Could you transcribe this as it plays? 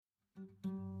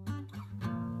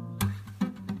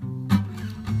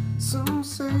Some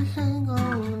say hang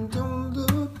on and don't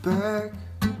look back.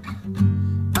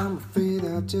 I'm afraid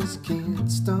I just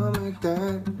can't stomach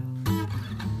that.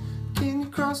 Can you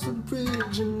cross the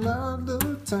bridge and not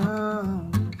look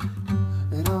down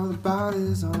at all the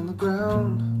bodies on the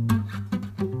ground?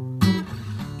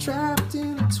 Trapped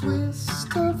in a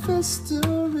twist of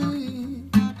history.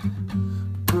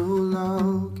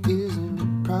 Prologue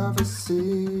isn't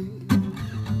prophecy.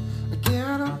 I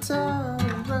get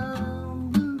tired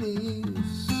around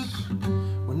beliefs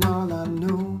when all I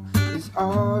know is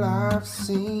all I've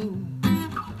seen.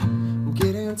 I'm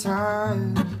getting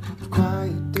tired of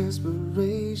quiet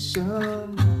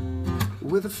desperation.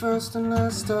 We're the first and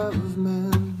last of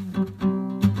men,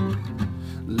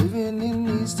 living in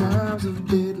these times of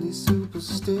deadly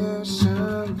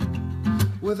superstition.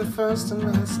 We're the first and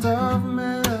last of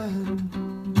men.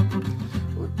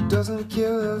 What doesn't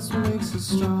kill us makes us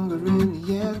stronger in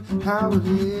the end. How will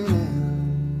it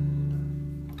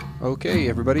end? Okay,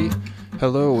 everybody.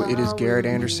 Hello, it is Garrett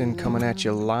Anderson coming at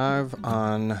you live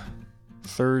on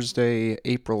Thursday,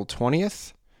 April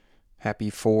 20th. Happy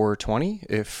 420,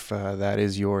 if that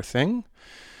is your thing.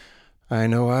 I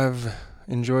know I've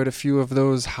enjoyed a few of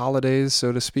those holidays,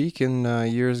 so to speak, in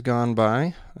years gone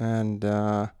by, and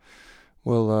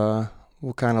we'll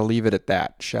kind of leave it at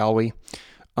that, shall we?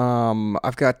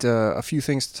 I've got a few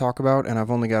things to talk about, and I've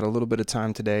only got a little bit of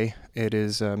time today. It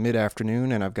is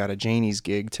mid-afternoon, and I've got a Janie's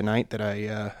gig tonight that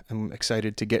I am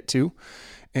excited to get to,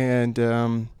 and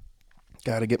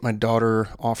got to get my daughter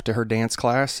off to her dance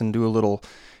class and do a little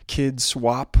kid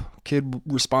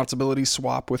responsibility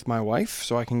swap with my wife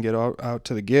so I can get out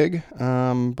to the gig.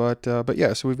 But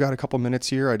yeah, so we've got a couple minutes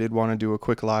here. I did want to do a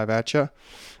quick live at you,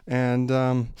 and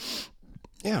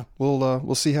yeah,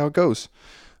 we'll see how it goes.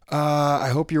 I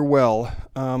hope you're well.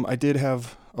 I did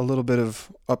have a little bit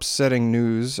of upsetting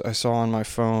news. I saw on my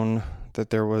phone that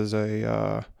there was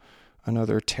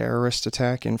another terrorist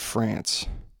attack in France.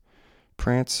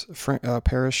 Paris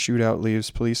shootout leaves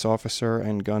police officer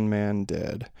and gunman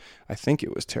dead. I think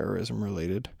it was terrorism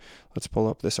related. Let's pull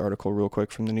up this article real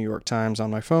quick from the New York Times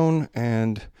on my phone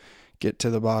and get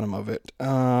to the bottom of it.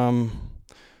 The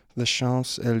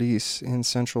Champs-Élysées in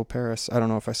central Paris. I don't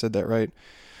know if I said that right.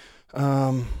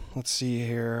 Let's see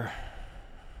here.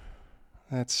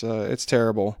 It's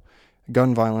terrible.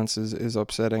 Gun violence is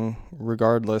upsetting,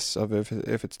 regardless of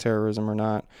if it's terrorism or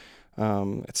not.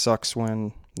 It sucks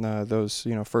when those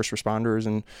first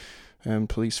responders and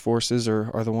police forces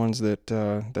are the ones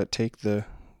that take the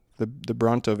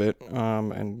brunt of it.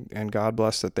 And God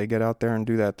bless that they get out there and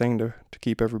do that thing to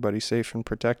keep everybody safe and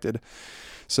protected,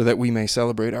 so that we may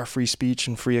celebrate our free speech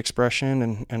and free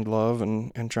expression and love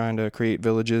and trying to create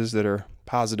villages that are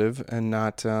positive and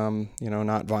not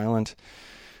not violent.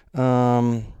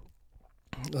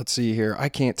 Let's see here. I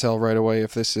can't tell right away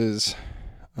if this is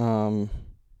a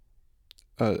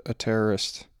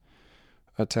terrorist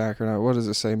attack or not. What does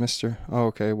it say, mister? Oh,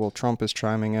 okay. Well, Trump is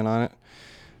chiming in on it.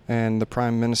 And the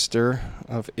Prime Minister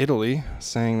of Italy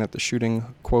saying that the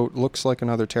shooting, quote, looks like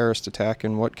another terrorist attack,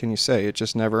 and what can you say? It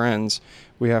just never ends.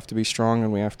 We have to be strong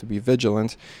and we have to be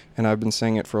vigilant, and I've been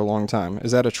saying it for a long time.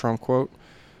 Is that a Trump quote?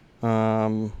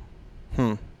 Well,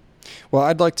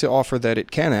 I'd like to offer that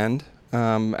it can end.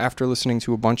 After listening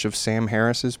to a bunch of Sam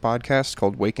Harris's podcast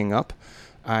called Waking Up,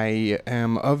 I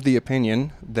am of the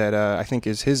opinion that I think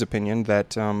is his opinion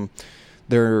that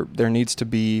there needs to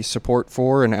be support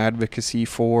for and advocacy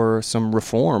for some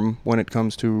reform when it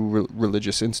comes to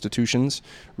religious institutions,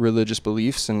 religious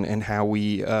beliefs, and how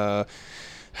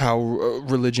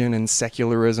religion and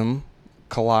secularism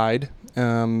collide,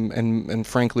 and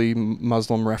frankly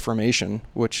Muslim Reformation,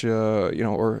 which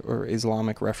or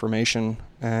Islamic Reformation,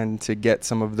 and to get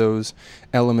some of those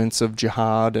elements of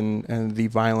jihad and the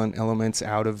violent elements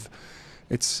out of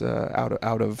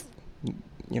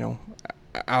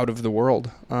the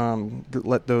world.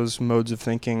 Let those modes of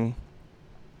thinking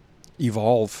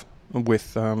evolve with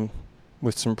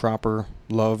some proper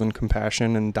love and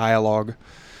compassion and dialogue.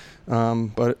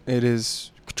 But it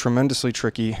is tremendously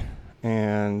tricky,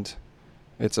 and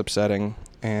it's upsetting,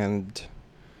 and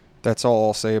that's all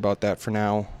I'll say about that for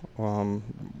now.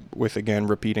 With, again,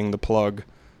 repeating the plug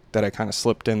that I kind of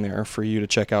slipped in there for you to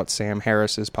check out Sam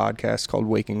Harris's podcast called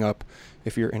Waking Up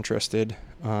if you're interested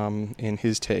in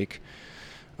his take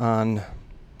on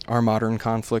our modern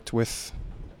conflict with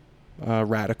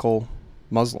radical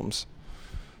Muslims.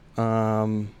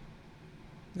 And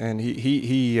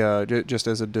he just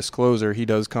as a disclosure, he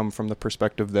does come from the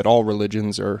perspective that all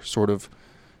religions are sort of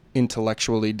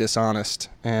intellectually dishonest,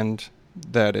 and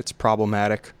that it's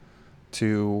problematic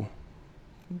to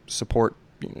support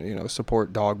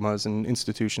dogmas and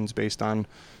institutions based on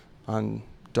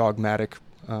dogmatic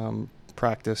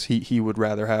practice. He would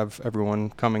rather have everyone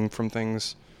coming to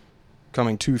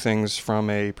things from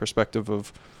a perspective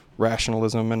of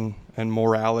rationalism and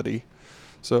morality.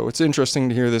 So it's interesting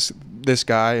to hear this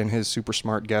guy and his super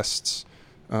smart guests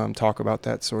talk about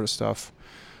that sort of stuff.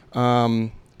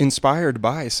 Inspired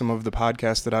by some of the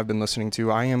podcasts that I've been listening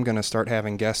to, I am going to start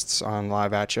having guests on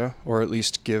Live At Ya, or at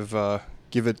least give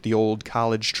it the old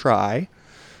college try,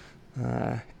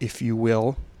 if you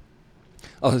will.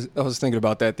 I was thinking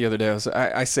about that the other day.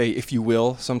 I say "if you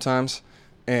will" sometimes,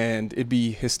 and it'd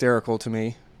be hysterical to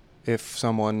me if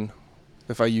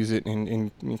I use it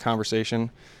in conversation,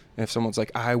 and if someone's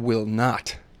like, "I will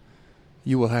not,"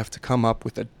 you will have to come up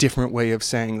with a different way of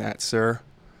saying that, sir.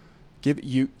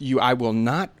 I will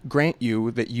not grant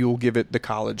you that you'll give it the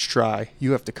college try.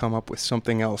 You have to come up with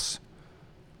something else.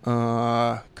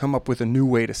 Come up with a new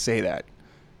way to say that.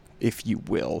 If you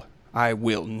will. I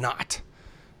will not.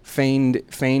 Feigned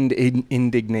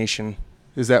indignation.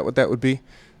 Is that what that would be?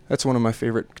 That's one of my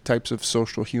favorite types of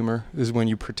social humor, is when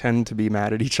you pretend to be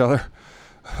mad at each other.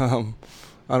 I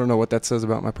don't know what that says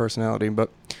about my personality,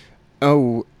 but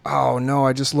oh no,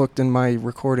 I just looked and my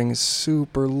recording is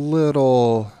super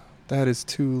little. That is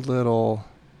too little.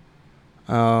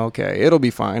 Okay, it'll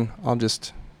be fine. I'll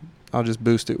just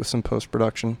boost it with some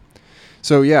post-production.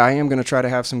 So yeah, I am going to try to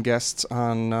have some guests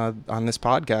on this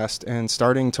podcast, and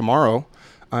starting tomorrow,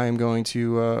 I'm going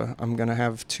to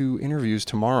have 2 interviews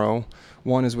tomorrow.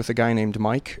 One is with a guy named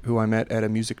Mike, who I met at a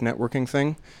music networking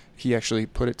thing. He actually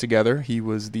put it together. He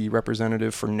was the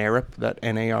representative for NARIP, that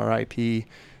NARIP,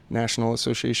 National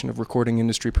Association of Recording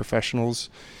Industry Professionals.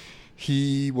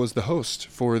 He was the host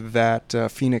for that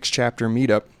Phoenix chapter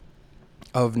meetup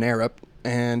of NARIP,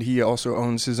 and he also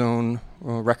owns his own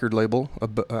record label.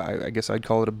 I guess I'd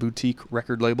call it a boutique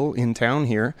record label in town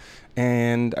here.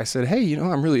 And I said, hey,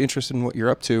 I'm really interested in what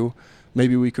you're up to.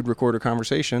 Maybe we could record a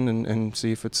conversation and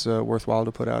see if it's worthwhile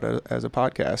to put out as a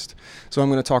podcast. So I'm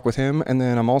going to talk with him, and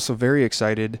then I'm also very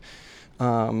excited.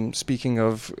 Speaking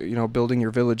of, building your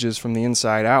villages from the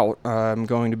inside out, I'm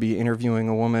going to be interviewing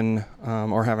a woman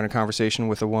or having a conversation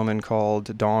with a woman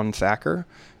called Dawn Thacker,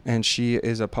 and she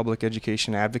is a public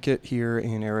education advocate here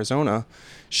in Arizona.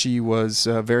 She was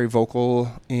very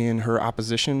vocal in her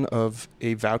opposition of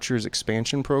a vouchers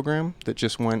expansion program that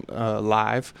just went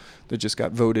live, that just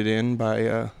got voted in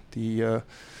by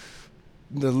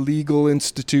the legal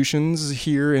institutions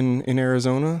here in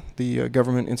Arizona, the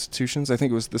government institutions. I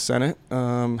think it was the Senate,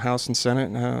 House and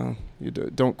Senate.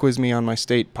 Don't quiz me on my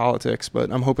state politics,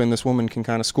 but I'm hoping this woman can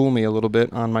kind of school me a little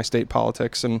bit on my state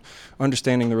politics and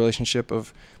understanding the relationship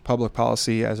of public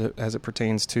policy as it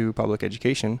pertains to public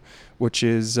education, which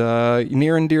is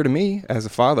near and dear to me as a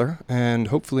father, and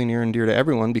hopefully near and dear to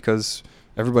everyone, because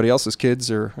everybody else's kids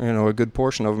are, a good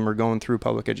portion of them are going through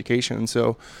public education.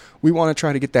 So we want to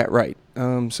try to get that right,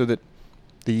 so that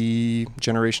the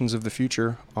generations of the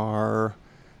future are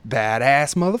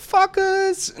badass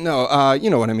motherfuckers. No, you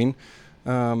know what I mean.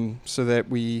 So that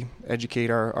we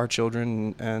educate our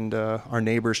children and our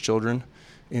neighbors' children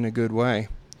in a good way.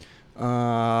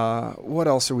 What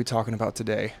else are we talking about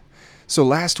today? So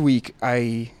last week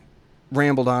I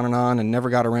rambled on and never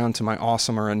got around to my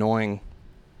awesome or annoying.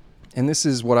 And this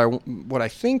is what I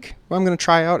think I'm going to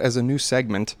try out as a new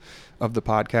segment of the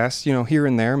podcast, here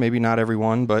and there, maybe not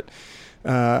everyone, but,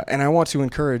 and I want to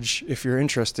encourage, if you're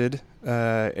interested,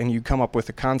 and you come up with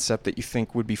a concept that you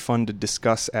think would be fun to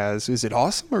discuss as, is it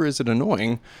awesome or is it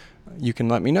annoying? You can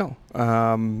let me know.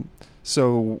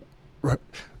 So what,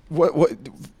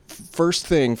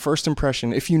 first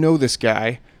impression, if you know this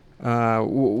guy,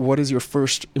 what is your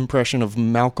first impression of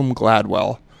Malcolm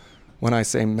Gladwell? When I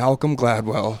say Malcolm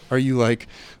Gladwell, are you like,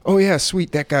 oh yeah,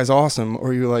 sweet, that guy's awesome? Or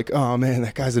are you like, oh man,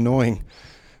 that guy's annoying?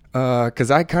 Because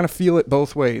I kind of feel it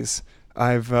both ways.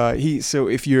 So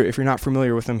if you're not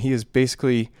familiar with him, he is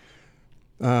basically,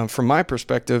 from my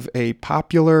perspective, a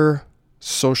popular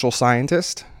social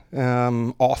scientist,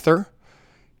 author.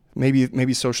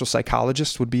 Maybe social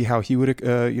psychologist would be how he would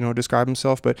describe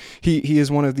himself. But he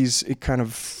is one of these kind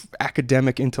of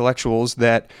academic intellectuals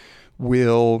that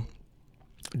will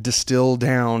distill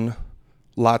down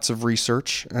lots of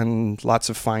research and lots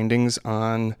of findings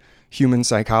on human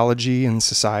psychology and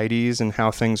societies and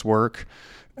how things work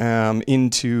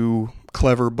into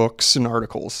clever books and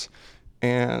articles.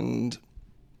 And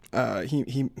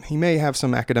he may have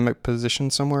some academic position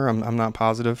somewhere. I'm not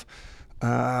positive.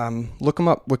 Look him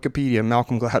up, Wikipedia,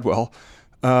 Malcolm Gladwell.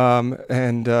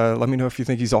 And let me know if you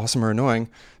think he's awesome or annoying.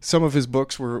 Some of his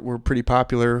books were pretty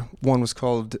popular. One was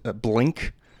called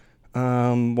Blink.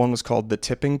 One was called The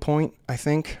Tipping Point, I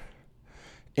think.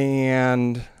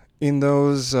 And in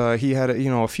those. He had,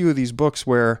 a few of these books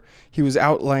where he was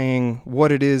outlaying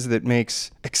what it is that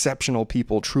makes exceptional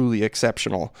people truly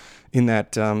exceptional. In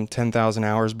that 10,000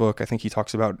 Hours book, I think he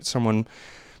talks about someone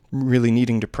really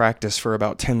needing to practice for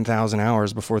about 10,000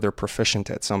 hours before they're proficient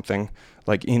at something,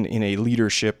 like in a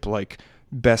leadership, like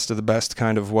best of the best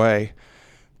kind of way,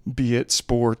 be it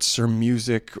sports or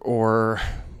music or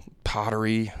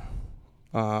pottery,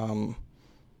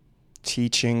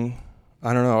 teaching.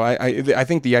 I don't know. I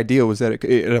think the idea was that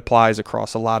it applies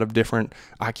across a lot of different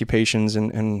occupations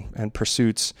and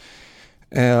pursuits.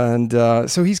 And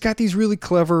so he's got these really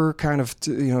clever kind of,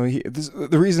 the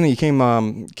reason he came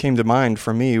to mind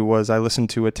for me was I listened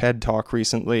to a TED Talk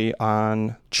recently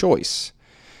on choice.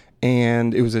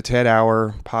 And it was a TED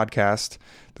Hour podcast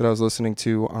that I was listening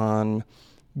to on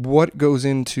what goes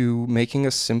into making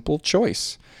a simple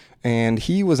choice. And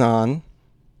he was on,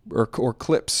 or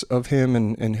clips of him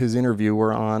and his interview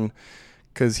were on,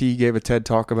 because he gave a TED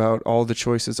Talk about all the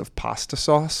choices of pasta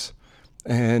sauce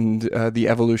and the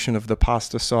evolution of the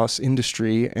pasta sauce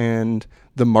industry and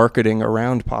the marketing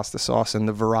around pasta sauce and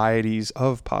the varieties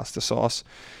of pasta sauce.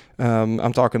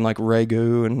 I'm talking like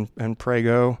ragu and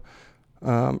prego,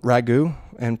 ragu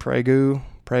and prego.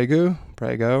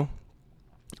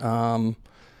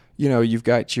 You've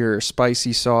got your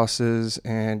spicy sauces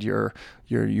and your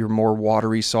more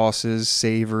watery sauces,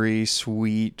 savory,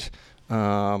 sweet,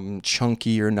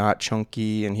 chunky or not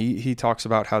chunky. And he talks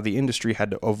about how the industry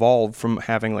had to evolve from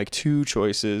having like two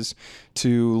choices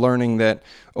to learning that,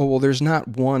 there's not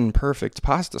one perfect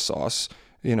pasta sauce.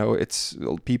 It's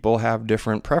people have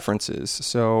different preferences.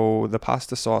 So the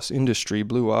pasta sauce industry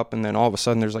blew up, and then all of a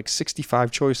sudden there's like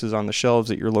 65 choices on the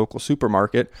shelves at your local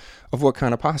supermarket of what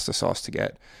kind of pasta sauce to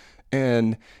get.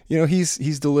 And,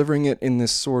 he's delivering it in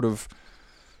this sort of,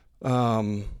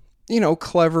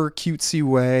 clever, cutesy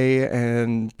way,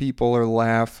 and people are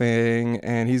laughing,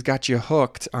 and he's got you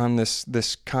hooked on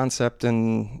this concept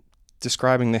and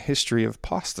describing the history of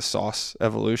pasta sauce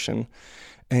evolution.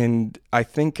 And I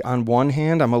think on one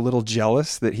hand, I'm a little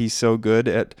jealous that he's so good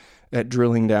at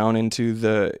drilling down into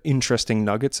the interesting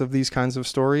nuggets of these kinds of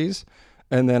stories.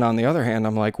 And then on the other hand,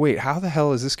 I'm like, wait, how the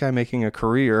hell is this guy making a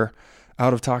career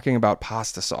out of talking about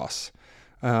pasta sauce?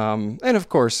 And of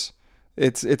course,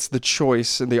 it's the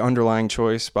choice, the underlying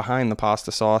choice behind the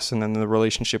pasta sauce, and then the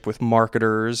relationship with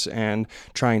marketers and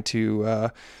trying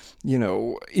to,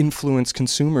 influence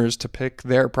consumers to pick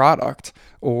their product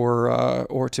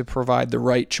or to provide the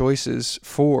right choices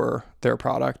for their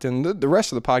product. And the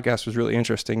rest of the podcast was really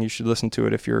interesting. You should listen to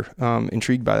it if you're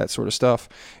intrigued by that sort of stuff.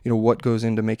 What goes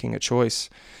into making a choice.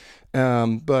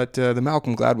 But the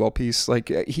Malcolm Gladwell piece, like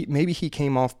he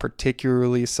came off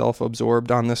particularly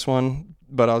self-absorbed on this one,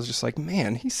 but I was just like,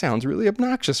 man, he sounds really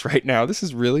obnoxious right now. This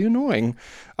is really annoying.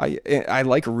 I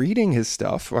like reading his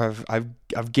stuff.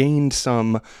 I've gained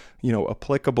some,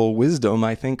 applicable wisdom,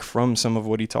 I think, from some of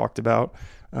what he talked about.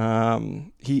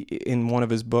 He, in one of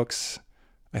his books,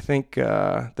 I think,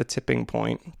 The Tipping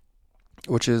Point,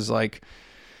 which is like,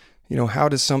 how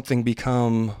does something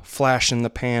become flash in the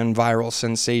pan, viral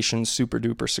sensation, super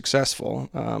duper successful?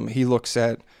 He looks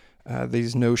at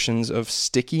these notions of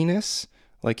stickiness.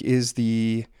 Like, is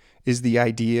the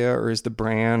idea or is the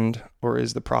brand or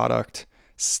is the product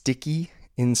sticky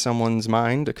in someone's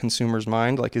mind, a consumer's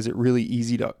mind? Like, is it really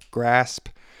easy to grasp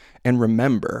and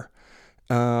remember?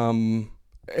 And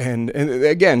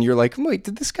again, you're like, wait,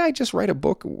 did this guy just write a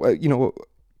book,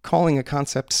 calling a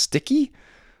concept sticky?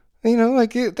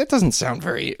 That doesn't sound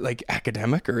very like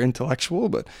academic or intellectual,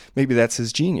 but maybe that's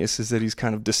his genius, is that he's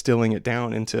kind of distilling it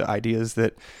down into ideas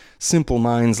that simple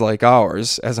minds like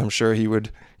ours, as I'm sure he would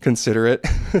consider it,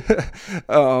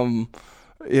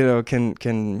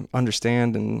 can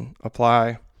understand and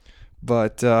apply.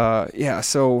 But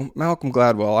so Malcolm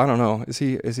Gladwell, I don't know, is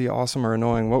he awesome or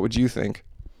annoying? What would you think?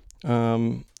 Let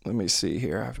me see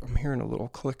here. I'm hearing a little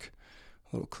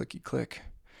clicky click.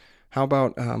 How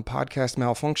about podcast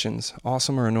malfunctions?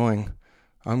 Awesome or annoying?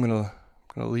 I'm gonna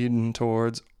lean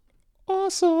towards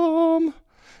awesome.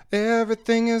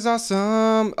 Everything is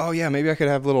awesome. Oh yeah, maybe I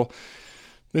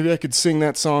could sing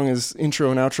that song as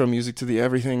intro and outro music to the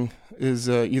Everything is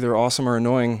either awesome or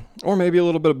annoying, or maybe a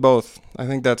little bit of both. I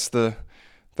think that's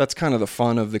kind of the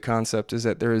fun of the concept, is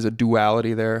that there is a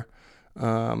duality there.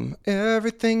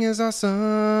 Everything is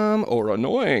awesome or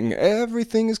annoying.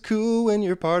 Everything is cool when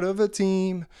you're part of a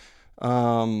team.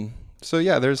 So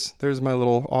yeah, there's my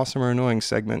little awesome or annoying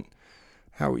segment.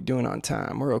 How are we doing on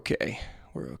time? We're okay.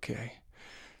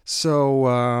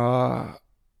 So,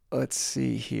 let's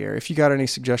see here. If you got any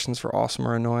suggestions for awesome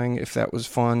or annoying, if that was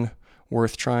fun,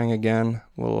 worth trying again,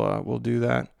 we'll do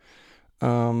that.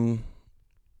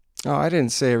 Oh, I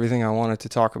didn't say everything I wanted to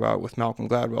talk about with Malcolm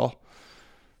Gladwell.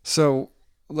 So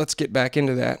let's get back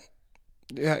into that.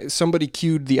 Yeah, somebody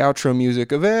cued the outro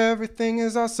music of "Everything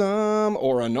is awesome"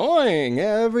 or "Annoying."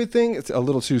 Everything. It's a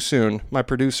little too soon. My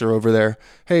producer over there.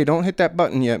 Hey, don't hit that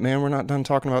button yet, man. We're not done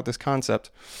talking about this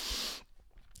concept.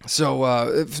 So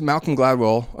Malcolm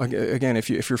Gladwell, again,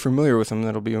 if you're familiar with him,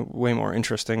 that'll be way more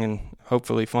interesting and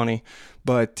hopefully funny.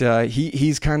 But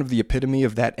he's kind of the epitome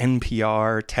of that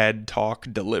NPR TED Talk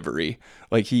delivery.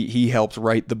 Like he helped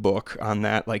write the book on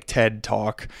that, like TED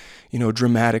Talk,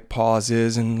 dramatic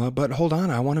pauses and but hold on,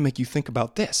 I want to make you think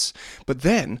about this. But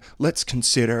then let's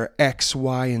consider X,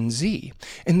 Y, and Z.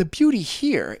 And the beauty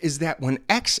here is that when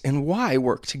X and Y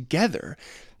work together,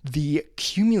 the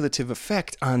cumulative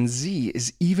effect on Z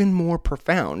is even more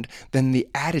profound than the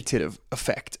additive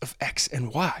effect of X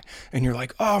and Y. And you're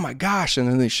like, oh my gosh. And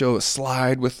then they show a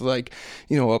slide with a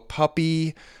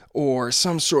puppy or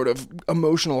some sort of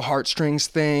emotional heartstrings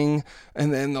thing.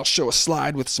 And then they'll show a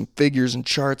slide with some figures and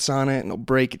charts on it, and they'll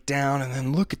break it down. And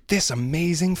then look at this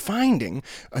amazing finding.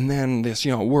 And then this,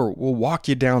 we'll walk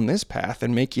you down this path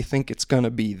and make you think it's going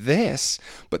to be this.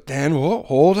 But then,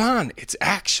 hold on, it's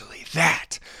actually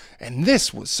that. And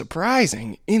this was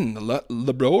surprising. In the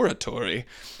laboratory.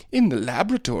 In the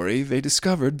laboratory, they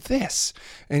discovered this.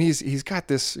 And he's got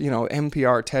this,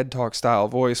 NPR TED Talk style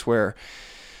voice where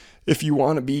if you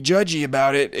want to be judgy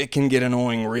about it, it can get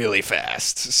annoying really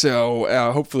fast. So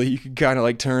hopefully you can kind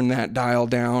of turn that dial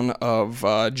down of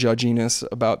judginess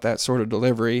about that sort of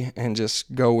delivery and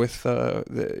just go with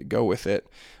it.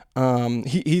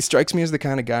 He strikes me as the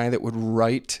kind of guy that would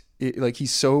write it,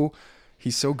 he's so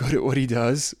good at what he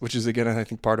does, which is, again, I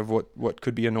think part of what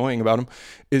could be annoying about him,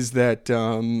 is that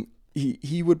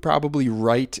he would probably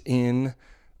write in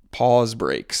pause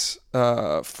breaks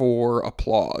for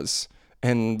applause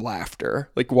and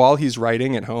laughter. Like while he's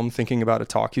writing at home, thinking about a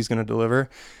talk he's going to deliver,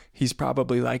 he's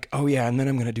probably like, oh yeah, and then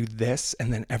I'm going to do this,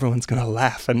 and then everyone's going to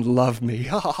laugh and love me.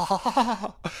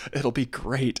 It'll be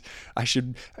great. I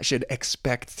should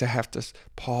expect to have to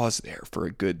pause there for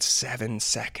a good 7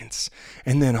 seconds,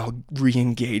 and then I'll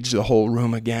re-engage the whole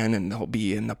room again, and they'll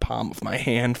be in the palm of my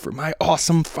hand for my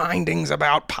awesome findings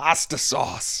about pasta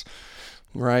sauce.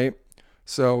 Right?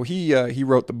 So he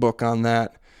wrote the book on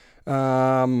that.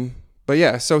 But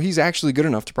yeah, so he's actually good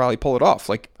enough to probably pull it off.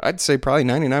 Like I'd say probably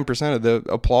 99% of the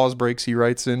applause breaks he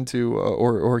writes into,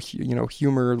 or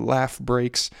humor laugh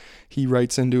breaks he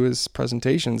writes into his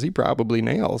presentations, he probably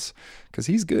nails because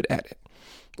he's good at it,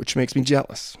 which makes me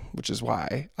jealous, which is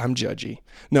why I'm judgy.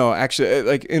 No,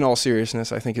 actually, in all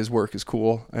seriousness, I think his work is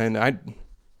cool, and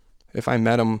if I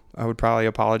met him, I would probably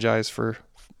apologize for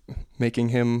making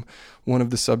him one of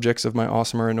the subjects of my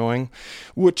awesome or annoying.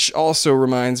 Which also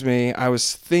reminds me, I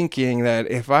was thinking that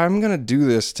if I'm going to do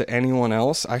this to anyone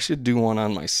else, I should do one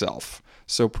on myself.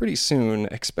 So pretty soon,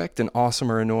 expect an awesome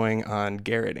or annoying on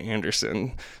Garrett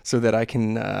Anderson, so that I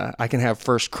can have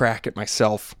first crack at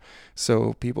myself,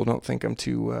 so people don't think I'm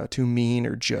too mean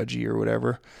or judgy or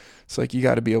whatever. It's like you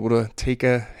got to be able to take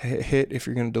a hit if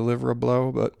you're going to deliver a blow.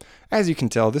 But as you can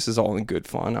tell, this is all in good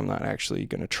fun. I'm not actually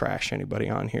going to trash anybody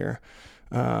on here.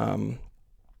 Yeah,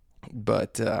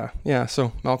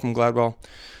 so Malcolm Gladwell.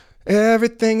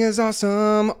 Everything is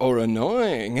awesome or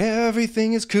annoying.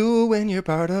 Everything is cool when you're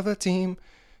part of a team.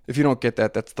 If you don't get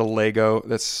that, that's the Lego.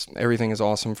 That's Everything is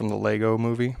Awesome from the Lego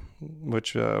movie,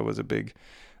 which was a big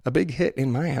hit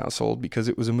in my household because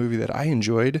it was a movie that I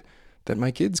enjoyed that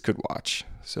my kids could watch.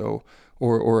 So,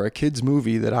 or a kid's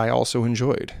movie that I also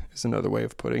enjoyed is another way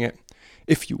of putting it,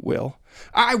 if you will.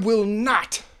 I will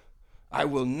not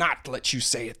let you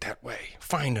say it that way.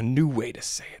 Find a new way to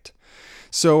say it.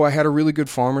 So I had a really good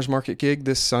farmer's market gig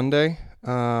this Sunday,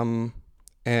 this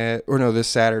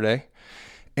Saturday.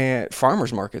 And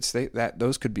farmers markets,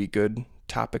 those could be good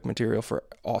topic material for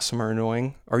awesome or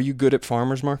annoying. Are you good at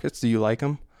farmers markets? Do you like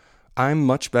them? I'm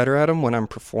much better at them when I'm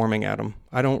performing at them.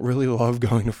 I don't really love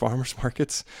going to farmers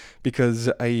markets because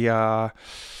I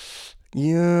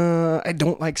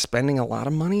don't like spending a lot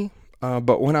of money.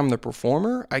 But when I'm the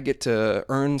performer, I get to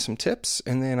earn some tips,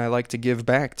 and then I like to give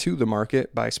back to the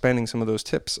market by spending some of those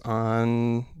tips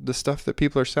on the stuff that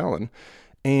people are selling.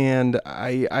 And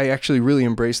I actually really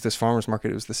embraced this farmer's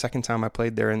market. It was the second time I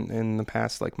played there in the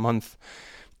past month.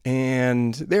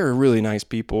 And they're really nice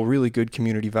people, really good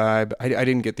community vibe. I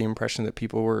didn't get the impression that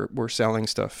people were selling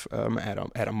stuff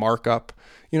at a markup.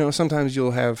 Sometimes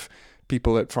you'll have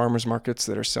people at farmers markets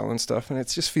that are selling stuff, and it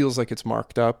just feels like it's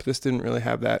marked up. This didn't really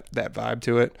have that vibe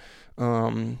to it.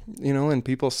 And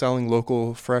people selling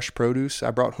local fresh produce.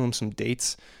 I brought home some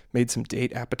dates, made some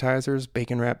date appetizers,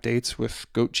 bacon wrapped dates with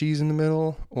goat cheese in the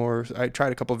middle, or I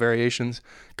tried a couple variations,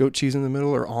 goat cheese in the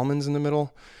middle or almonds in the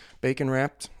middle, bacon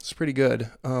wrapped. It's pretty good.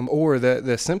 Or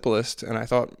the simplest, and I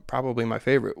thought probably my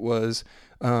favorite, was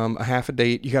a half a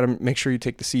date. You got to make sure you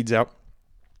take the seeds out,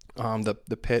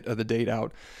 the pit of the date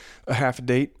out. A half a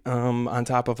date on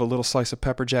top of a little slice of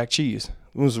pepper jack cheese.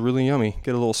 It was really yummy.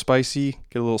 Get a little spicy,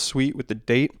 get a little sweet with the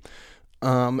date.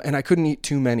 And I couldn't eat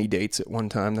too many dates at one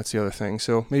time. That's the other thing.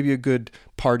 So maybe a good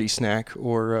party snack,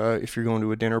 or if you're going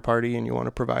to a dinner party and you want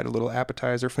to provide a little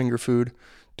appetizer, finger food,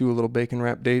 do a little bacon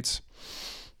wrapped dates.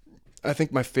 I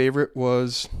think my favorite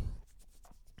was,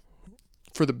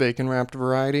 for the bacon wrapped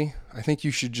variety, I think you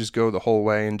should just go the whole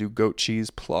way and do goat cheese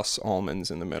plus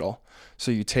almonds in the middle. So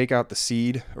you take out the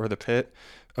seed or the pit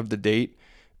of the date.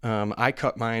 I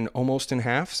cut mine almost in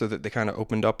half so that they kind of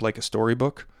opened up like a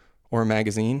storybook or a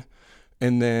magazine,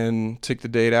 and then took the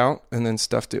date out and then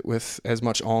stuffed it with as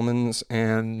much almonds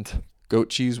and goat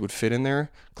cheese would fit in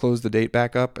there, close the date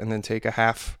back up, and then take a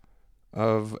half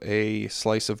of a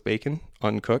slice of bacon,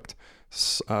 uncooked,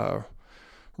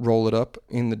 roll it up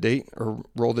in the date, or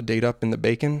roll the date up in the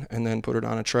bacon, and then put it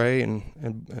on a tray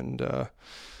and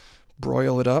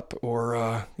broil it up,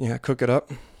 or cook it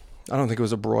up. I don't think it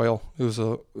was a broil. It was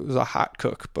a hot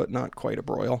cook, but not quite a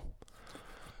broil.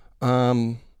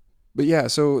 But yeah,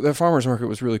 so the farmer's market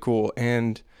was really cool.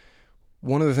 And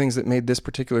one of the things that made this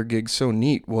particular gig so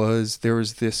neat was there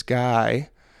was this guy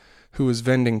who was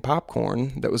vending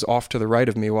popcorn that was off to the right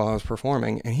of me while I was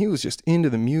performing, and he was just into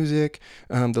the music.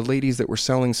 The ladies that were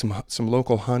selling some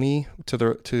local honey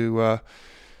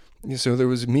so there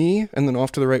was me, and then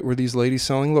off to the right were these ladies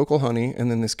selling local honey, and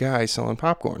then this guy selling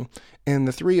popcorn. And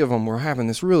the three of them were having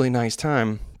this really nice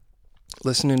time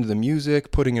listening to the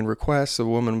music, putting in requests. The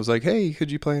woman was like, "Hey,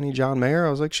 could you play any John Mayer?" I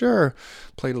was like, "Sure."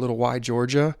 Played a little Why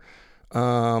Georgia.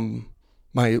 My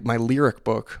lyric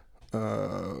book,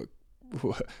 I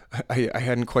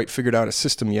hadn't quite figured out a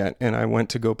system yet, and I went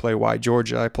to go play Why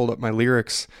Georgia. I pulled up my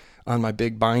lyrics on my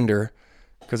big binder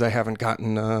because I haven't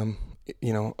gotten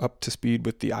up to speed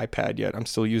with the iPad yet. I'm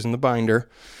still using the binder.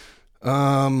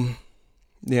 I'm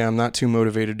not too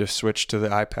motivated to switch to the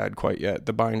iPad quite yet.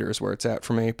 The binder is where it's at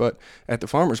for me. But at the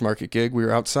farmer's market gig, we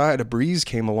were outside. A breeze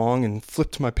came along and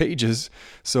flipped my pages.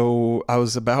 So I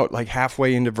was about like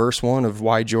halfway into verse 1 of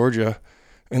Why Georgia,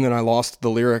 and then I lost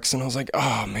the lyrics, and I was like,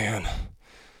 oh man.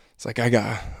 It's like,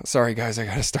 sorry guys, I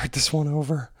got to start this one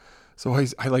over. So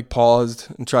I like paused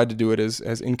and tried to do it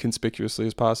as inconspicuously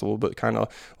as possible, but kind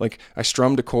of like I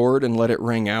strummed a chord and let it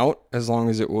ring out as long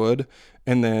as it would,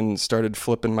 and then started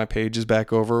flipping my pages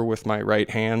back over with my right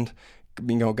hand,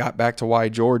 got back to Why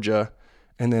Georgia,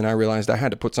 and then I realized I had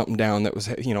to put something down that was,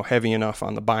 heavy enough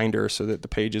on the binder so that the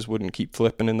pages wouldn't keep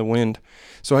flipping in the wind.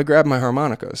 So I grabbed my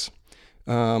harmonicas,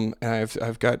 and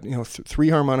I've got, 3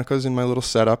 harmonicas in my little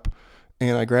setup,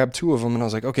 and I grabbed 2 of them, and I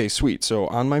was like, okay, sweet. So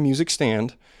on my music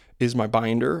stand is my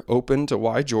binder open to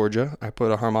Why Georgia. I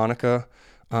put a harmonica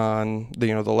on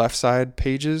the left side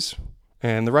pages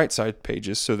and the right side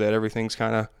pages so that everything's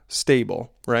kind of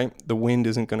stable, right? The wind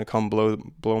isn't going to come blow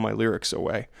my lyrics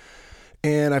away.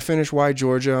 And I finished Why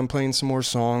Georgia. I'm playing some more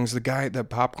songs. The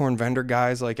popcorn vendor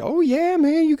guy's like, "Oh yeah,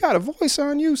 man, you got a voice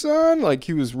on you, son." Like,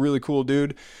 he was really cool,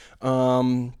 dude.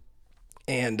 And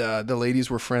the ladies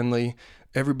were friendly.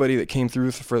 Everybody that came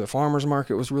through for the farmer's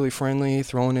market was really friendly,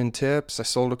 throwing in tips. I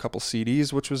sold a couple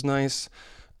CDs, which was nice.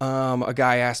 A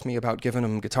guy asked me about giving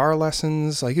him guitar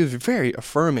lessons. Like, it was a very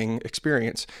affirming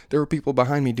experience. There were people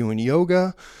behind me doing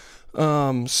yoga.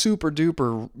 Super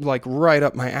duper, like right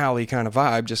up my alley kind of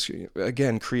vibe. Just,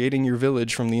 again, creating your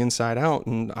village from the inside out.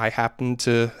 And I happened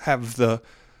to have the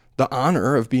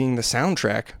honor of being the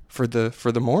soundtrack for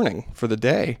the morning, for the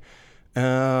day.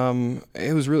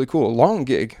 It was really cool. Long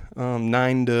gig,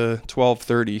 9 to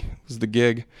 12:30 was the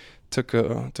gig. Took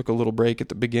a little break at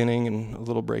the beginning and a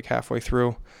little break halfway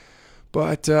through.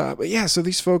 But yeah, so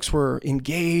these folks were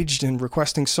engaged and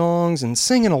requesting songs and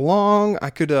singing along.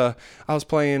 I was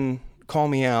playing Call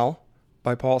Me Al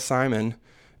by Paul Simon,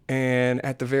 and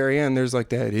at the very end there's like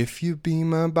that "If You Be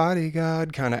My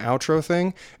Bodyguard" kind of outro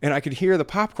thing, and I could hear the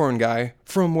popcorn guy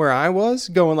from where I was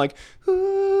going like,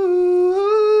 ooh.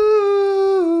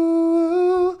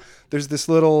 There's this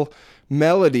little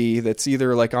melody that's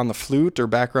either like on the flute or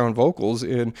background vocals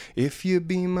in "If You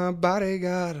Be My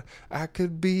Bodyguard, I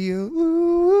Could Be a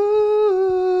Ooh,"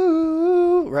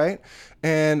 right?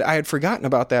 And I had forgotten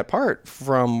about that part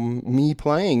from me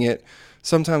playing it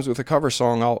sometimes with a cover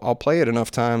song, I'll play it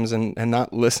enough times and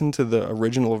not listen to the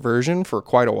original version for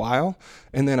quite a while.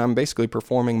 And then I'm basically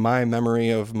performing my memory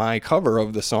of my cover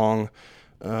of the song,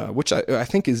 which I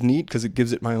think is neat because it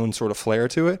gives it my own sort of flair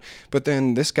to it. But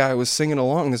then this guy was singing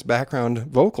along this background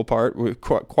vocal part,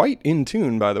 quite in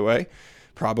tune, by the way.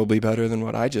 Probably better than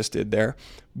what I just did there.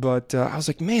 But I was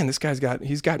like, man, this guy's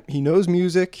he knows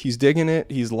music. He's digging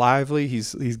it. He's lively.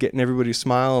 He's getting everybody to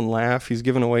smile and laugh. He's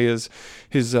giving away his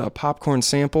popcorn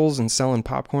samples and selling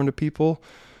popcorn to people.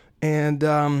 And,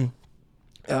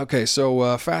 okay,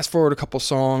 so fast forward a couple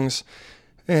songs,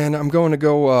 and I'm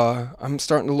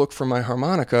starting to look for my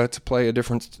harmonica to play a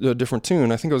different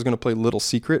tune. I think I was going to play Little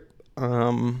Secret,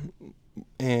 and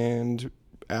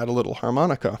add a little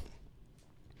harmonica.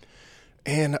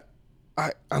 And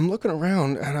I'm looking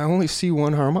around, and I only see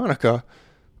one harmonica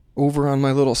over on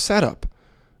my little setup.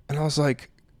 And I was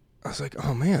like,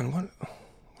 oh man, where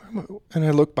am I? And I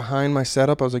looked behind my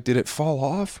setup. I was like, did it fall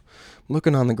off? I'm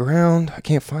looking on the ground. I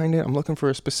can't find it. I'm looking for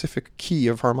a specific key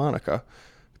of harmonica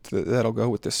that'll go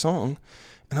with this song.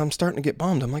 And I'm starting to get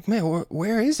bummed. I'm like, man,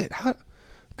 where is it?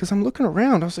 Because I'm looking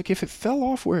around. I was like, if it fell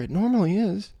off where it normally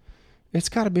is, it's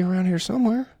got to be around here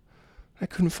somewhere. I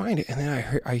couldn't find it. And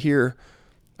then I hear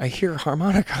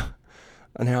harmonica.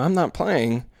 Now I'm not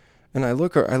playing, and I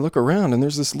look around, and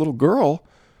there's this little girl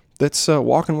that's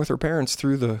walking with her parents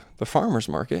through the farmer's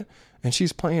market, and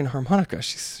she's playing harmonica.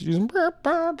 She's like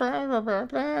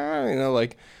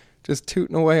just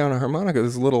tooting away on a harmonica.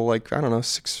 This little, like, I don't know,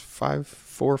 4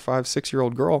 or 5,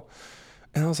 6-year-old girl.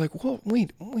 And I was like, well,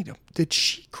 wait, did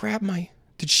she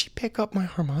pick up my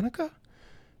harmonica?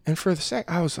 And for the sec,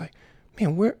 I was like,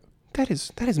 man, that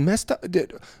is messed up.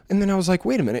 And then I was like,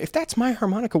 wait a minute, if that's my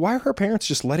harmonica, why are her parents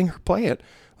just letting her play it?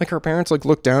 Like, her parents like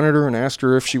looked down at her and asked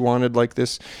her if she wanted like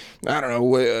this, I don't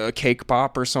know, a cake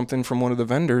pop or something from one of the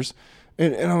vendors.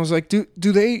 And I was like, did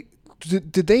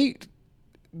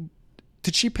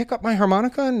she pick up my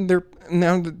harmonica and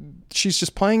now she's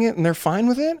just playing it and they're fine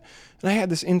with it? And I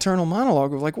had this internal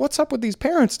monologue of like, what's up with these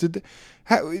parents?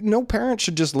 No parent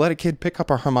should just let a kid pick up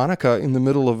a harmonica in the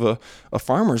middle of a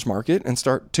farmer's market and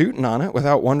start tooting on it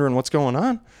without wondering what's going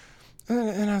on.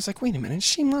 And I was like, wait a minute,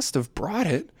 she must have brought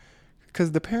it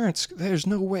because the parents, there's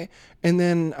no way. And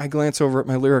then I glance over at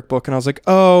my lyric book and I was like,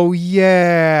 oh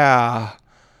yeah,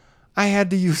 I had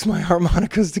to use my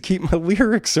harmonicas to keep my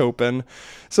lyrics open.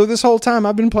 So this whole time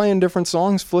I've been playing different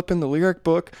songs, flipping the lyric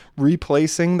book,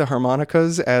 replacing the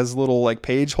harmonicas as little like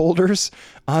page holders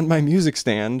on my music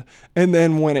stand. And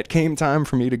then when it came time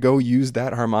for me to go use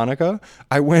that harmonica,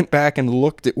 I went back and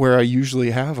looked at where I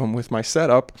usually have them with my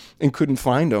setup and couldn't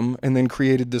find them, and then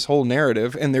created this whole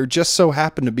narrative. And there just so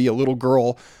happened to be a little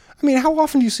girl. I mean, how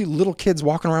often do you see little kids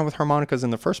walking around with harmonicas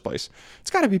in the first place? It's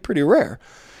got to be pretty rare.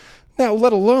 Now,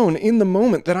 let alone in the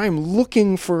moment that I'm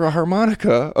looking for a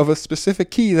harmonica of a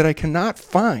specific key that I cannot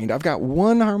find. I've got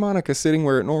one harmonica sitting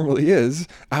where it normally is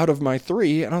out of my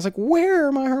 3. And I was like, where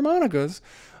are my harmonicas?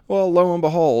 Well, lo and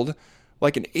behold,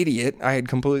 like an idiot, I had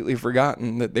completely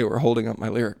forgotten that they were holding up my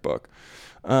lyric book.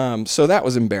 So that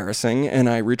was embarrassing. And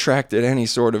I retracted any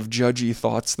sort of judgy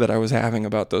thoughts that I was having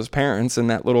about those parents and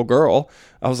that little girl.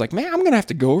 I was like, man, I'm going to have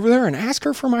to go over there and ask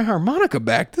her for my harmonica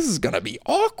back. This is going to be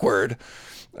awkward.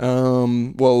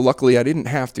 Well, luckily I didn't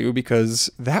have to,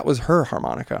 because that was her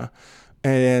harmonica.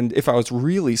 And if I was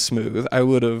really smooth, I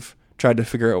would have tried to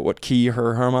figure out what key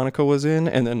her harmonica was in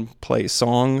and then play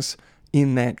songs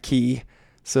in that key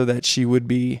so that she would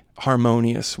be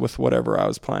harmonious with whatever I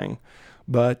was playing.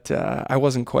 But I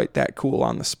wasn't quite that cool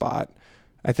on the spot.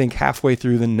 I think halfway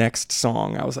through the next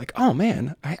song, I was like, oh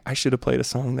man, I should have played a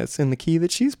song that's in the key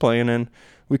that she's playing in.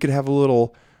 We could have a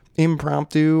little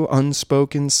impromptu,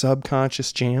 unspoken,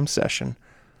 subconscious jam session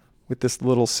with this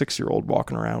little 6-year-old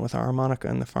walking around with a harmonica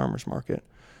in the farmer's market.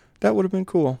 That would have been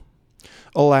cool.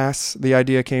 Alas, the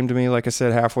idea came to me, like I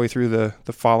said, halfway through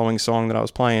the following song that I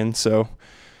was playing, so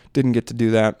didn't get to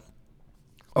do that.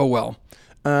 Oh well.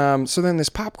 So then this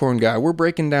popcorn guy, we're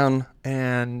breaking down,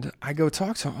 and I go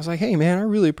talk to him. I was like, hey man, I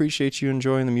really appreciate you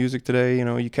enjoying the music today. You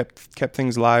know, you kept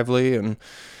things lively, and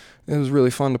it was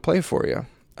really fun to play for you.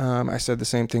 I said the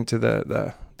same thing to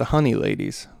the honey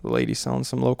ladies, the ladies selling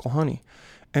some local honey.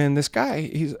 And this guy,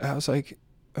 he was like,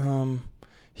 so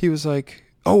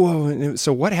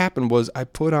what happened was I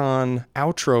put on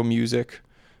outro music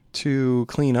to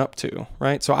clean up to,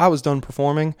 right? So I was done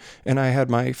performing, and I had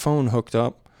my phone hooked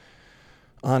up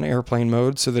on airplane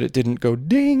mode so that it didn't go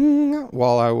ding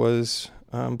while I was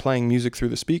playing music through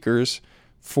the speakers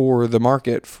for the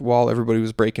market while everybody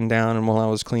was breaking down and while I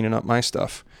was cleaning up my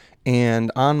stuff.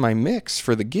 And on my mix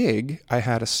for the gig, I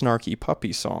had a Snarky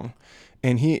Puppy song.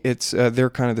 and they're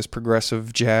kind of this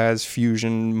progressive jazz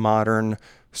fusion, modern,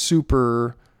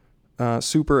 super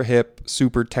hip,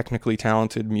 super technically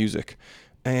talented music.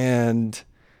 And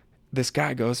this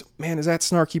guy goes, "Man, is that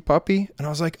Snarky Puppy?" And I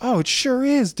was like, "Oh, it sure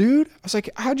is, dude." I was like,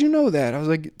 "How'd you know that?" I was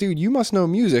like, "Dude, you must know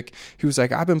music." He was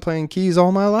like, "I've been playing keys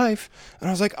all my life." And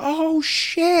I was like, "Oh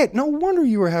shit, no wonder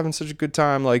you were having such a good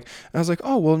time." Like, and I was like,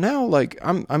 "Oh, well now, like,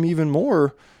 I'm even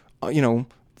more,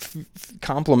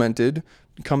 complimented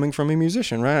coming from a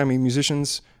musician, right?" I mean,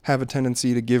 musicians have a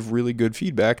tendency to give really good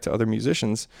feedback to other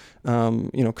musicians,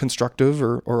 constructive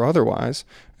or otherwise.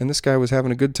 And this guy was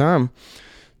having a good time.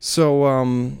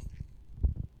 So,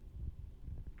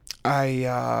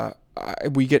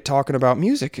 we get talking about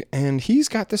music, and he's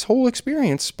got this whole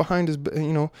experience behind his,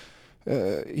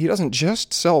 he doesn't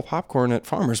just sell popcorn at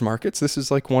farmers markets. This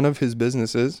is like one of his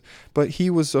businesses, but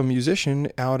he was a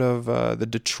musician out of the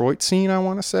Detroit scene, I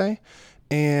want to say.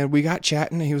 And we got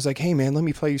chatting, and he was like, "Hey man, let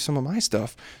me play you some of my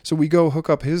stuff." So we go hook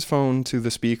up his phone to the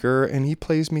speaker, and he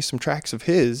plays me some tracks of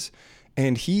his.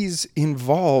 And he's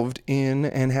involved in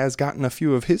and has gotten a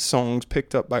few of his songs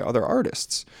picked up by other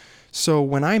artists. So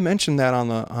when I mentioned that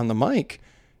on the mic,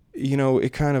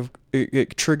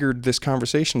 it triggered this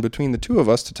conversation between the two of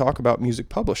us to talk about music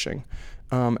publishing.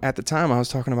 At the time, I was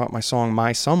talking about my song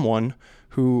 "My Someone,"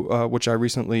 which I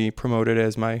recently promoted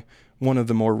as one of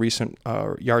the more recent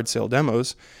yard sale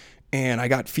demos, and I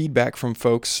got feedback from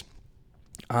folks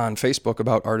on Facebook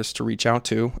about artists to reach out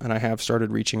to, and I have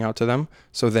started reaching out to them.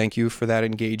 So thank you for that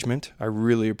engagement. I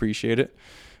really appreciate it.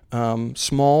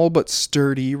 Small but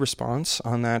sturdy response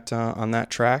on that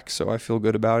track, so I feel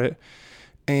good about it.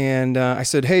 And I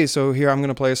said, "Hey, so here I'm going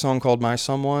to play a song called "My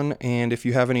Someone," and if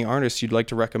you have any artists you'd like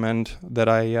to recommend that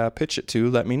I pitch it to,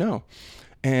 let me know."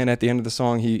 And at the end of the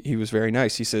song, he was very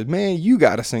nice. He said, "Man, you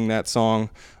got to sing that song."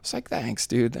 I was like, Thanks,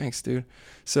 dude.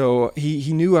 So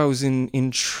he knew I was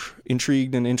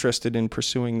intrigued and interested in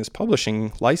pursuing this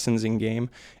publishing licensing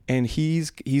game, and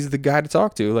he's the guy to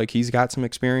talk to. Like, he's got some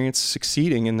experience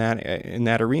succeeding in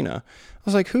that arena. I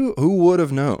was like, who would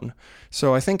have known?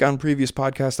 So I think on previous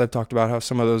podcasts I've talked about how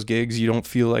some of those gigs you don't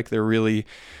feel like they're really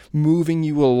moving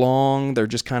you along. They're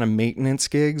just kind of maintenance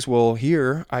gigs. Well,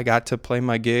 here I got to play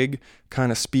my gig,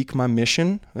 kind of speak my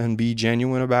mission and be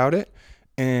genuine about it.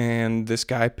 And this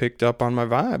guy picked up on my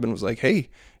vibe and was like, "Hey,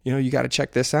 you got to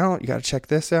check this out. You got to check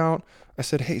this out." I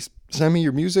said, "Hey, send me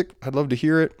your music. I'd love to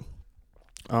hear it.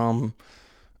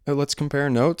 Let's compare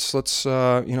notes. Let's,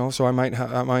 so I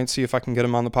might see if I can get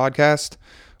him on the podcast,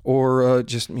 or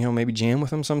just, maybe jam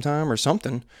with him sometime or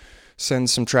something. Send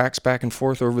some tracks back and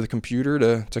forth over the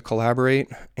computer to collaborate."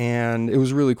 And it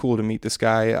was really cool to meet this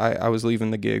guy. I was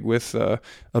leaving the gig with a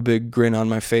big grin on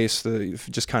my face,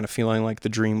 just kind of feeling like the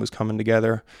dream was coming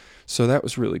together. So that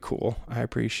was really cool. I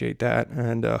appreciate that.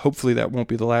 And hopefully that won't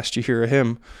be the last you hear of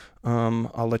him.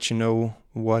 I'll let you know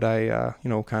what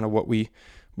kind of what we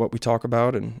talk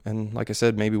about. And like I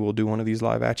said, maybe we'll do one of these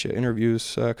live at you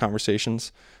interviews,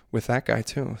 conversations with that guy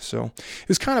too. So it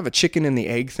was kind of a chicken and the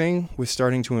egg thing with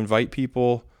starting to invite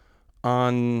people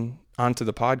onto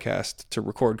the podcast to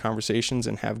record conversations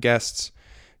and have guests,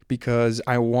 because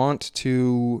I want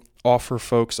to offer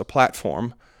folks a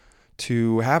platform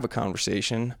to have a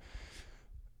conversation.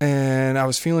 And I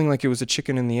was feeling like it was a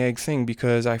chicken and the egg thing,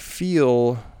 because I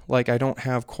feel like I don't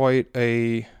have quite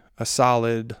a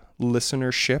solid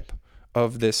listenership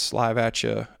of this live at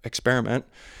you experiment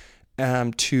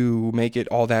to make it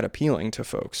all that appealing to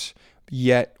folks.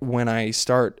 Yet when I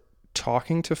start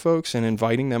talking to folks and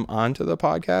inviting them onto the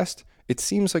podcast, it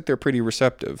seems like they're pretty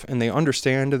receptive, and they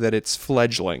understand that it's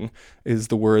fledgling is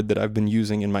the word that I've been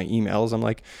using in my emails. I'm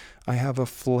like, I have a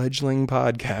fledgling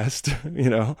podcast,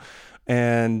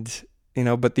 and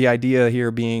but the idea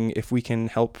here being, if we can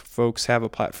help folks have a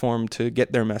platform to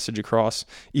get their message across,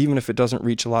 even if it doesn't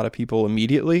reach a lot of people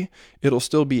immediately, it'll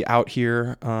still be out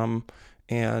here,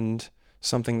 and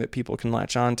something that people can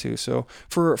latch onto. So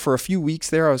for a few weeks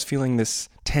there, I was feeling this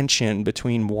tension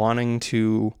between wanting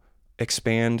to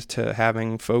expand to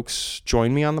having folks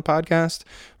join me on the podcast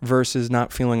versus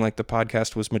not feeling like the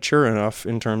podcast was mature enough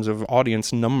in terms of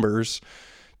audience numbers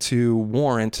to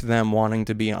warrant them wanting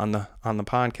to be on the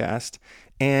podcast.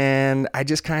 And I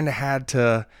just kind of had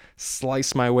to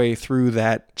slice my way through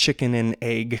that chicken and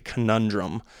egg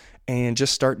conundrum and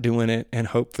just start doing it and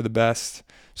hope for the best.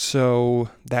 So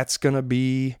that's going to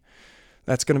be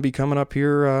coming up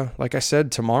here. Like I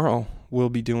said, tomorrow we'll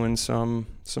be doing some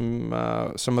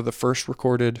of the first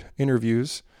recorded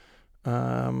interviews,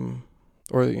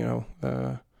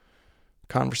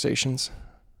 conversations.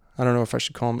 I don't know if I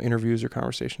should call them interviews or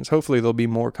conversations. Hopefully there'll be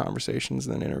more conversations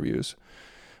than interviews.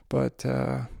 But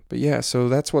But yeah, so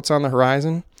that's what's on the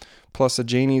horizon, plus a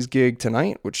Janie's gig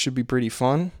tonight, which should be pretty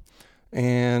fun.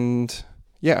 And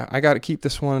yeah, I got to keep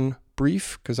this one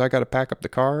brief because I got to pack up the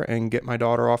car and get my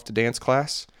daughter off to dance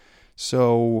class.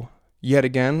 So yet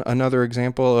again, another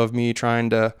example of me trying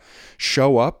to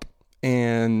show up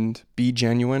and be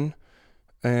genuine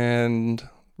and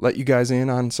let you guys in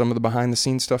on some of the behind the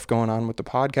scenes stuff going on with the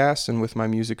podcast and with my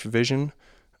music vision,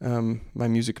 my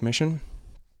music mission.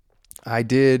 I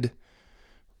did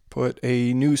put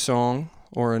a new song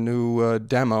or a new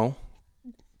demo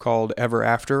called Ever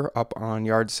After up on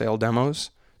Yard Sale Demos.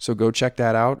 So go check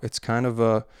that out. It's kind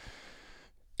of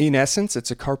in essence, it's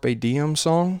a Carpe Diem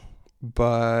song,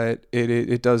 but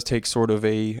it does take sort of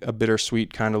a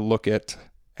bittersweet kind of look at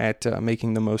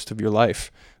making the most of your life.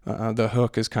 The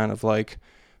hook is kind of like,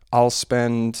 I'll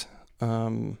spend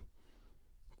the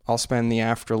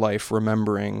afterlife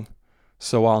remembering,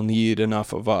 so I'll need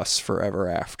enough of us forever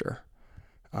after.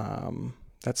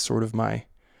 That's sort of my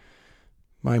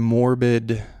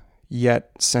morbid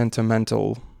yet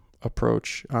sentimental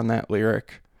approach on that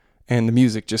lyric. And the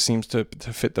music just seems to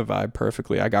fit the vibe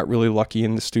perfectly. I got really lucky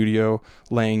in the studio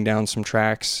laying down some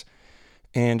tracks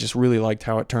and just really liked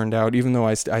how it turned out. Even though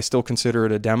I still consider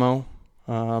it a demo,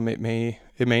 it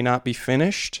may not be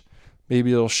finished.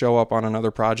 Maybe it'll show up on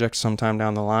another project sometime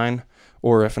down the line,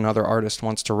 or if another artist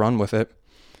wants to run with it.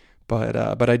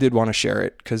 But I did want to share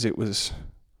it because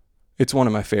it's one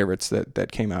of my favorites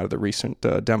that came out of the recent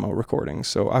demo recordings.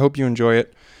 So I hope you enjoy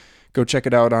it. Go check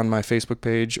it out on my Facebook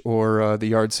page or the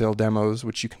Yard Sale Demos,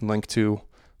 which you can link to.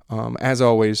 As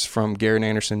always, from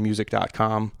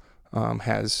GarrettAndersonMusic.com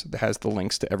has the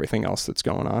links to everything else that's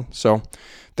going on. So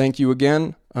thank you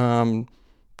again.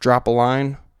 Drop a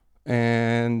line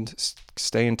and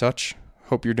stay in touch.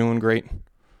 Hope you're doing great.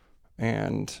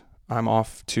 And I'm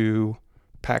off to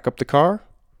pack up the car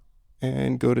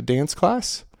and go to dance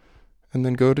class and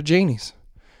then go to Janie's.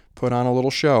 Put on a little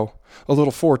show, a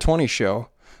little 420 show.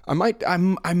 I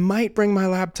might bring my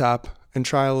laptop and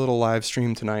try a little live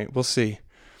stream tonight. We'll see.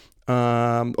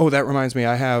 That reminds me,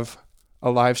 I have a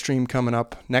live stream coming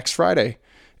up next Friday,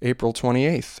 April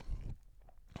 28th.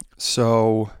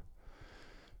 So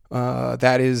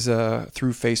that is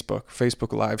through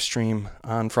Facebook live stream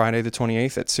on Friday the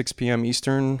 28th at 6 p.m.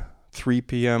 Eastern, 3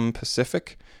 p.m.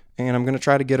 Pacific. And I'm going to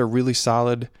try to get a really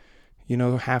solid,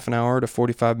 half an hour to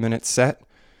 45-minute set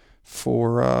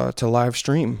to live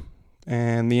stream.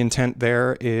 And the intent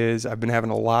there is I've been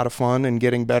having a lot of fun and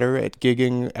getting better at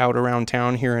gigging out around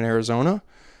town here in Arizona,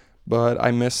 but I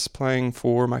miss playing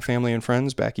for my family and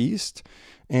friends back east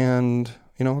and,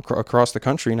 across the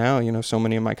country now. So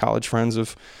many of my college friends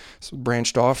have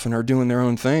branched off and are doing their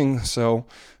own thing. So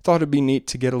thought it'd be neat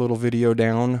to get a little video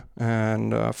down,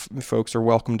 and folks are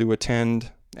welcome to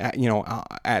attend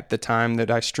at the time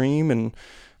that I stream and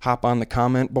hop on the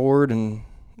comment board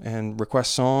and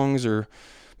request songs or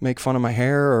make fun of my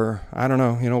hair, or I don't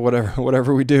know,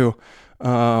 whatever we do.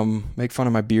 Make fun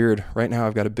of my beard. Right now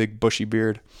I've got a big bushy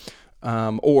beard.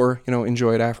 Or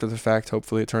enjoy it after the fact.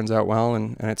 Hopefully it turns out well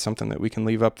and it's something that we can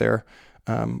leave up there.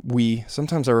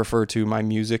 Sometimes I refer to my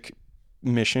music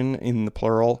mission in the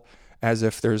plural as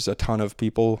if there's a ton of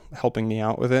people helping me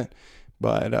out with it.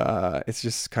 But it's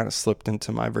just kind of slipped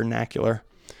into my vernacular,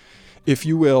 if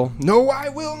you will. No, I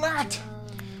will not.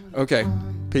 Okay,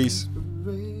 peace.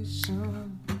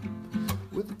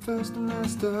 With the first and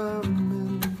last of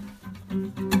men,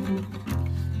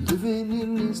 living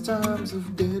in these times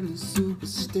of deadly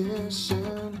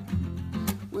superstition,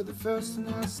 with the first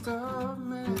and last of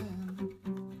men.